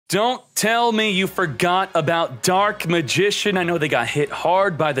Don't tell me you forgot about Dark Magician. I know they got hit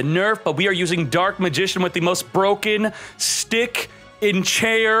hard by the nerf, but we are using Dark Magician with the most broken stick in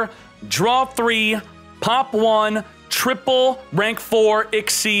chair. Draw 3, pop 1, triple, rank 4,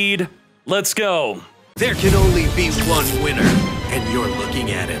 exceed. Let's go. There can only be one winner, and you're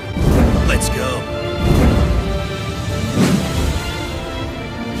looking at him. Let's go.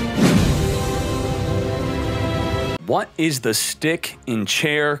 What is the stick in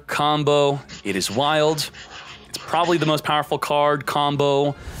chair combo? It is wild. It's probably the most powerful card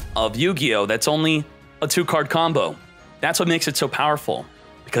combo of Yu-Gi-Oh! That's only a 2-card combo. That's what makes it so powerful,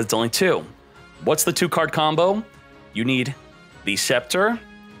 because it's only 2. What's the 2-card combo? You need the scepter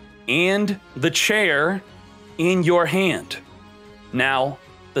and the chair in your hand. Now,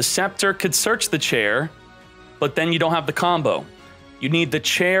 the scepter could search the chair, but then you don't have the combo. You need the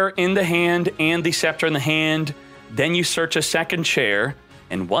chair in the hand and the scepter in the hand. Then you search a second chair,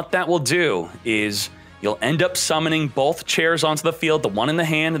 and what that will do is you'll end up summoning both chairs onto the field, the one in the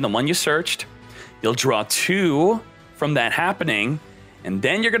hand and the one you searched. You'll draw 2 from that happening, and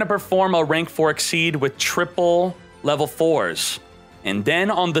then you're going to perform a rank 4 exceed with triple level 4s. And then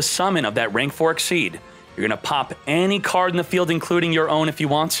on the summon of that rank 4 exceed, you're going to pop any card in the field, including your own if you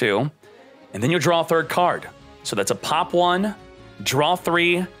want to, and then you'll draw a 3rd card. So that's a pop 1, draw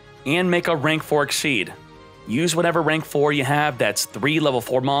 3, and make a rank 4 exceed. Use whatever rank 4 you have. That's 3 level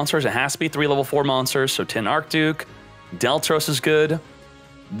 4 monsters. It has to be 3 level 4 monsters. So 10 Archduke, Deltros is good.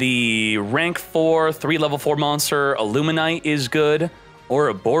 The rank 4, 3 level 4 monster, Illuminite is good.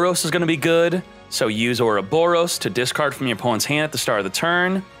 Ouroboros is going to be good. So use Ouroboros to discard from your opponent's hand at the start of the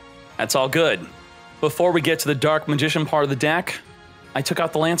turn. That's all good. Before we get to the Dark Magician part of the deck, I took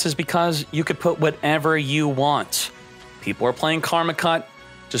out the lances because you could put whatever you want. People are playing Karma Cut.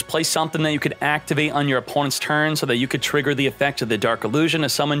 Just play something that you could activate on your opponent's turn so that you could trigger the effect of the Dark Illusion to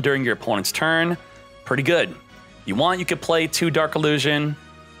summon during your opponent's turn. Pretty good. You want, you could play 2 Dark Illusion.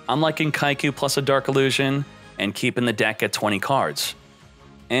 I'm liking Kaiku plus a Dark Illusion and keeping the deck at 20 cards.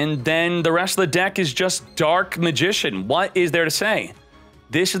 And then the rest of the deck is just Dark Magician. What is there to say?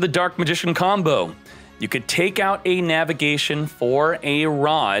 This is the Dark Magician combo. You could take out a navigation for a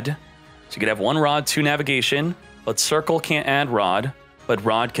rod. So you could have 1 rod, 2 navigation, but Circle can't add rod. But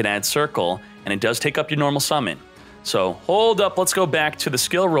Rod can add Circle, and it does take up your normal summon. So hold up, let's go back to the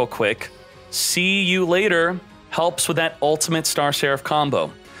skill real quick. See You Later helps with that ultimate Star Seraph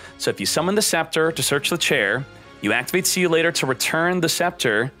combo. So if you summon the scepter to search the chair, you activate See You Later to return the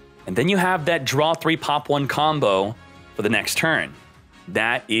scepter, and then you have that draw 3 pop 1 combo for the next turn.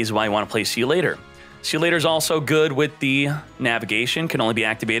 That is why you want to play See You Later. See You Later is also good with the navigation, can only be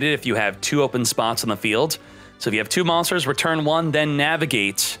activated if you have 2 open spots on the field. So if you have 2 monsters, return 1, then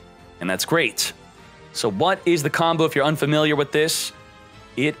navigate, and that's great. So what is the combo if you're unfamiliar with this?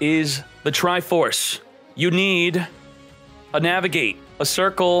 It is the Triforce. You need a navigate, a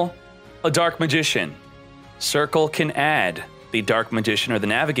circle, a Dark Magician. Circle can add the Dark Magician or the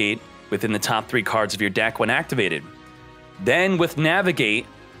navigate within the top 3 cards of your deck when activated. Then with navigate,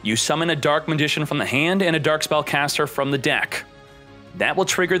 you summon a Dark Magician from the hand and a Dark Spellcaster from the deck. That will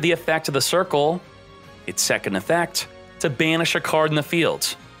trigger the effect of the circle, its second effect, to banish a card in the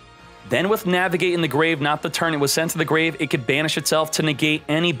field. Then with Navigate in the grave, not the turn it was sent to the grave, it could banish itself to negate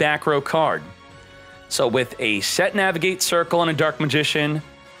any back row card. So with a set Navigate, Circle, and a Dark Magician,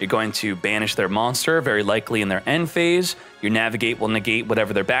 you're going to banish their monster, very likely in their end phase. Your Navigate will negate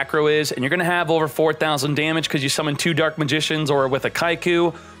whatever their back row is, and you're going to have over 4,000 damage because you summon 2 Dark Magicians, or with a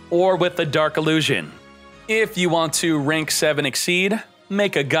Kaiku, or with a Dark Illusion. If you want to rank 7 exceed,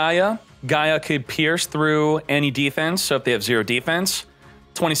 make a Gaia. Gaia could pierce through any defense, so if they have 0 defense.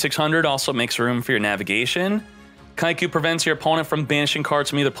 2600 also makes room for your navigation. Kaiku prevents your opponent from banishing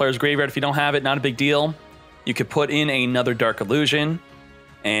cards from either player's graveyard. If you don't have it, not a big deal. You could put in another Dark Illusion.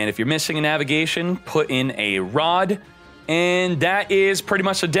 And if you're missing a navigation, put in a Rod. And that is pretty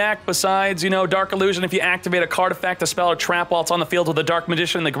much the deck. Besides, Dark Illusion, if you activate a card effect, a spell, or trap while it's on the field with a Dark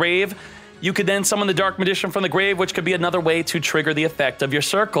Magician in the grave, you could then summon the Dark Magician from the grave, which could be another way to trigger the effect of your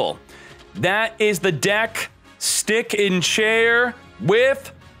circle. That is the deck, stick in chair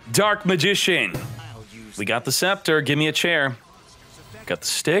with Dark Magician. We got the scepter, give me a chair. Got the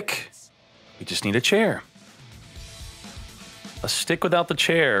stick, we just need a chair. A stick without the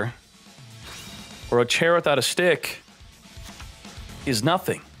chair, or a chair without a stick, is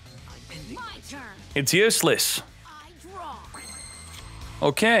nothing. It's useless.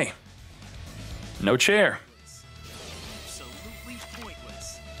 Okay. No chair.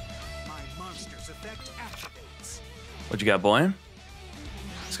 What you got, boy?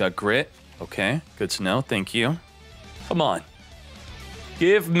 It's got grit. Okay, good to know. Thank you. Come on.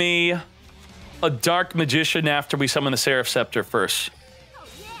 Give me a Dark Magician after we summon the Seraph Scepter first.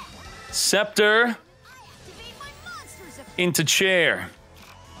 Scepter into chair.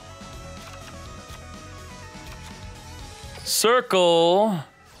 Circle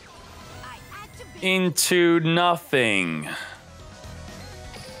into nothing.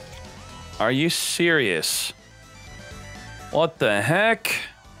 Are you serious? What the heck?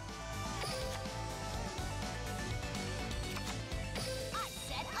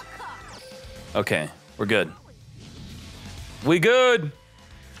 Okay, we're good. We good.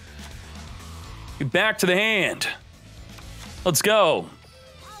 Back to the hand. Let's go.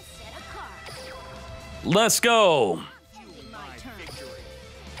 Let's go.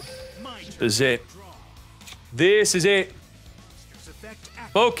 This is it. This is it.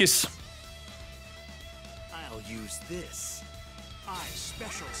 Focus. I'll use this. I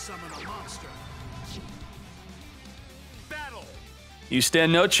special summon a monster. Battle. You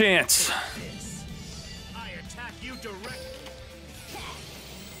stand no chance. I attack you directly.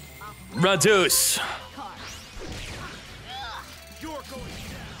 Reduce. You're going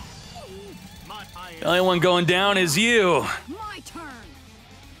down. The only one going down is you. My turn.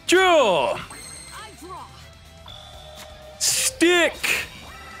 Draw. I draw. Stick.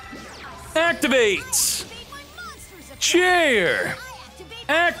 Activates. Chair.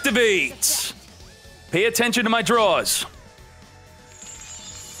 Activates. Pay attention to my draws.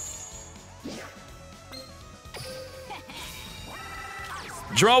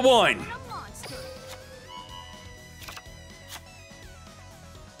 Draw one.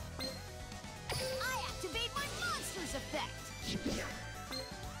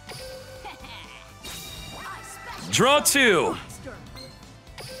 Draw two.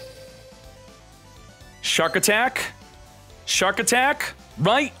 Shark attack. Shark attack.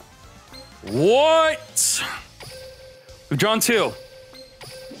 Right. What? We've drawn two.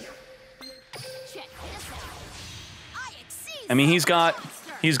 I mean, he's got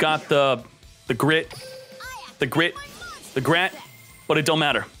the grit, the grat, but it don't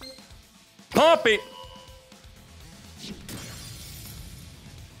matter. Pop it.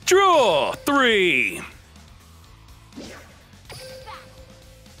 Draw three.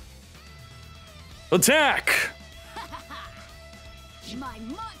 Attack. My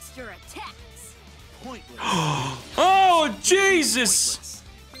monster attacks. Pointless. Oh, Jesus.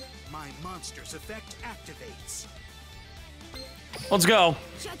 My monster's effect activates. Let's go.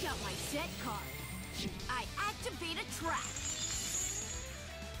 Check out my set card. I activate a trap.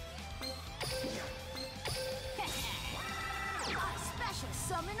 I special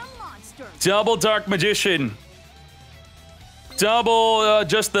summon a monster. Double Dark Magician. Double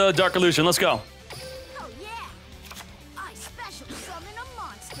just the Dark Illusion. Let's go. Oh yeah. I special summon a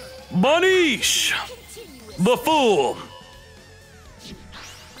monster. Manish. Continuous. The Fool.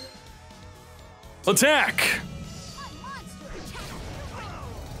 Attack. My monster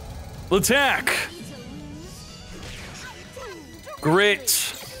Attack. needs to lose.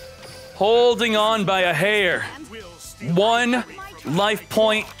 Grit. Holding on by a hair. Will steal. One life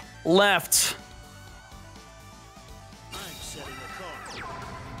point left. I'm setting a card.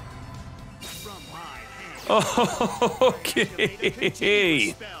 From my hand. Okay.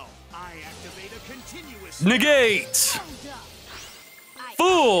 Spell. I activate a continuous Negate. Hold up. I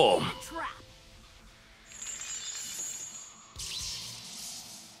Fool. activate a trap.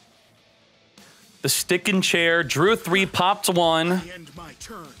 The stick and chair drew three, popped one, end my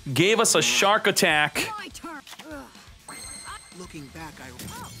turn. gave us a shark attack. My turn. Ugh. Looking back, I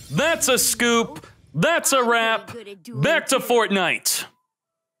That's a scoop. That's a wrap. Back to Fortnite.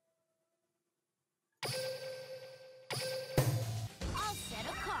 I'll set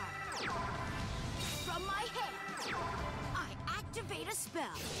a card. From my hand, I activate a spell.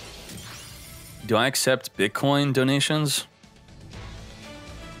 Do I accept Bitcoin donations?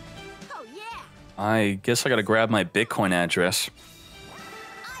 Oh yeah. I guess I gotta grab my Bitcoin address.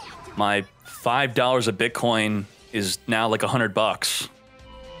 My $5 of Bitcoin is now like $100.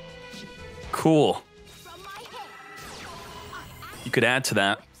 Cool. From my hand, I You could add to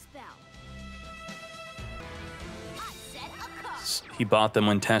that. spell. I set a card. He bought them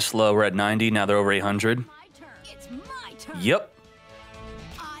when Tesla were at 90, now they're over 800. My turn. It's my turn. Yep.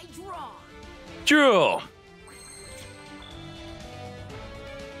 I draw. Draw.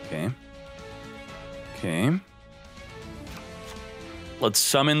 Okay. Okay. Let's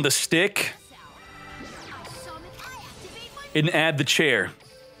summon the stick I summon. I activate my. and add the chair.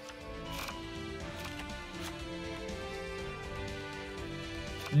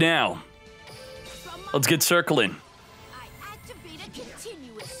 Now, From my. let's get circling. I activate a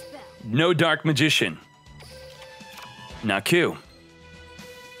continuous spell. No Dark Magician. Not Q.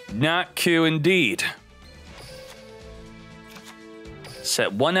 Not Q indeed.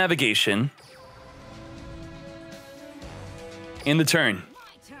 Set 1 navigation. In the turn. My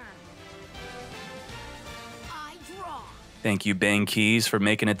turn. I draw. Thank you, Bang Keys, for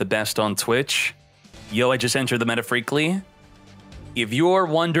making it the best on Twitch. Yo, I just entered the Meta Freakly. If you're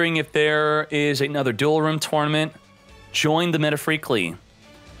wondering if there is another Duel Room tournament, join the Meta Freakly.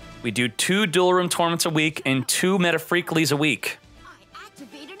 We do 2 Duel Room tournaments a week and 2 Meta Freaklys a week. I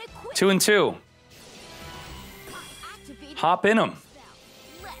activate an equip. 2 and 2. I activate Hop in them.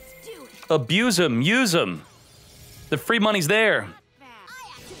 Let's do it. Abuse them. Use them. The free money's there. I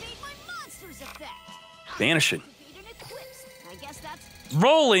activate my monster's effect. Banish it. Activate an eclipse. I guess that's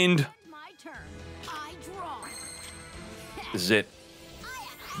Roland. my turn. I draw. This is it. I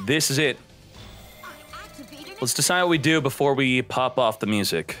This is it. activate an Let's decide what we do before we pop off the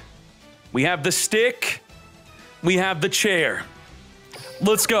music. We have the stick. We have the chair.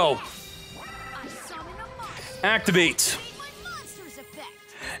 Let's go. I summon a monster. Activate. Activate my monster's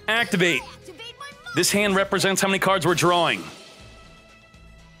effect. Activate. Activate my monster. This hand represents how many cards we're drawing.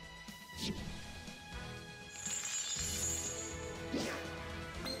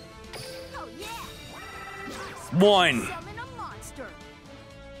 Oh yeah. 1. Summon a monster.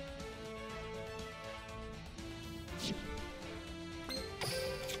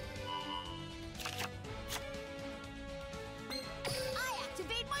 I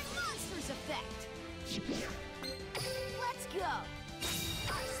activate my monster's effect. Let's go.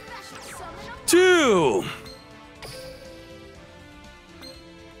 I special summon a 2.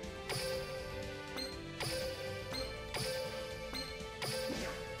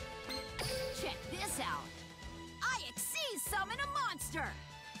 Check this out. I XYZ summon a monster.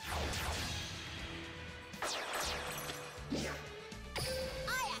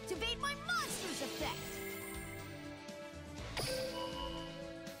 I activate my monster's effect.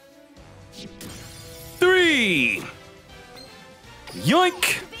 3. Yoink.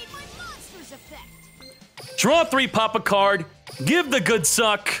 Activate my monster's effect. Draw 3, pop a card. Give the good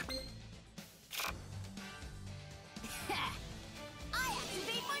suck. I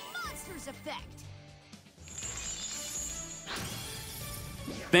activate my monster's effect.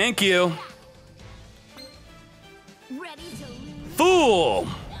 Thank you. Ready to lose? Fool.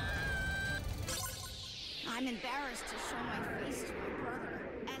 I'm embarrassed to show my face to my brother.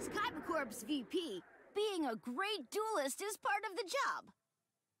 As Kaibacorp's VP, being a great duelist is part of the job.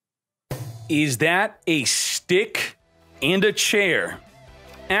 Is that a stick and a chair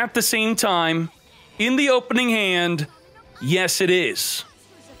at the same time in the opening hand? Yes, it is.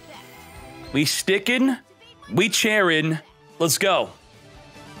 Monster's effect. We stickin', we chairin'. Let's go.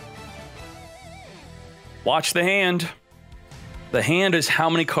 Watch the hand. The hand is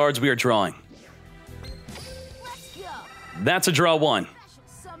how many cards we are drawing. Let's go. That's a draw 1. Special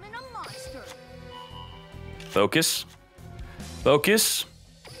summon a monster. Focus. Focus.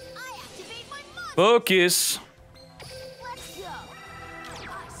 I activate my monster. Focus. Let's go.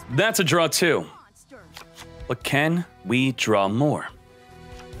 That's a draw 2. Monster. But can we draw more?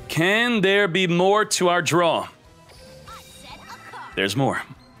 Can there be more to our draw? I set a card. There's more.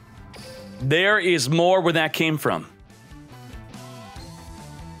 There is more where that came from.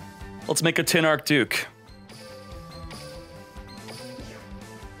 Let's make a Tin Arc Duke. Oh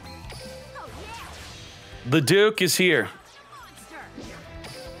yeah. The Duke is here. Monster.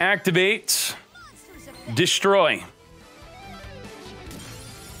 Activate. Monster's effect. Destroy.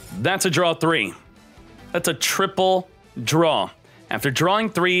 That's a draw 3. That's a triple draw. After drawing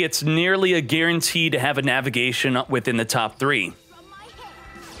 3, it's nearly a guarantee to have a navigation within the top 3. From my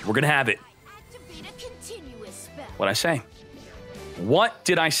hand. We're gonna have it. Activate a continuous spell. What'd I say? What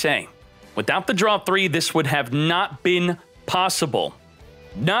did I say? Without the draw 3, this would have not been possible.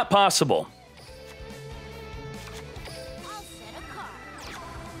 Not possible. I'll set a card.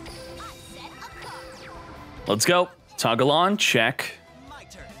 I set a card. Let's go. Toggle on. Check. My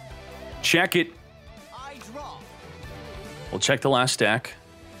turn. Check it. I draw. We'll check the last deck.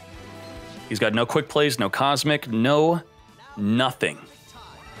 He's got no quick plays, no cosmic, no nothing.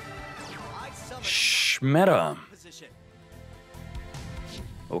 I summon Schmeta. position.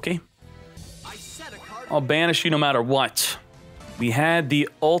 Okay. I set a card. I'll banish you no matter what. We had the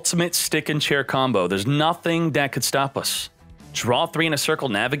ultimate stick and chair combo. There's nothing that could stop us. Draw 3 in a circle,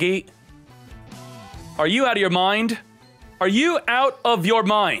 navigate. Are you out of your mind? Are you out of your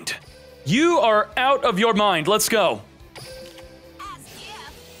mind? You are out of your mind. Let's go.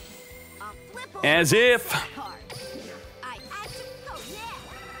 As if. As if. A flip card. I activate. Oh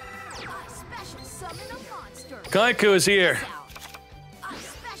yeah. I special summon a monster. Kaiku is here. I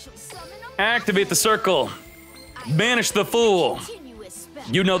special summon a Activate the circle. Banish the fool. continuous spell.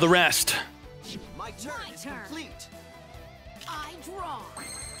 You know the rest. My turn is complete. I draw.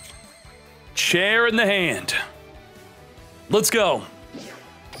 Chair in the hand. Let's go.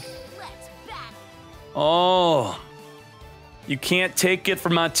 Let's battle. Oh. You can't take it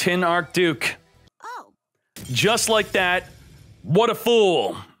from my Tin Archduke. Oh, Just like that. What a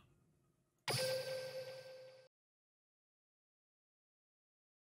fool.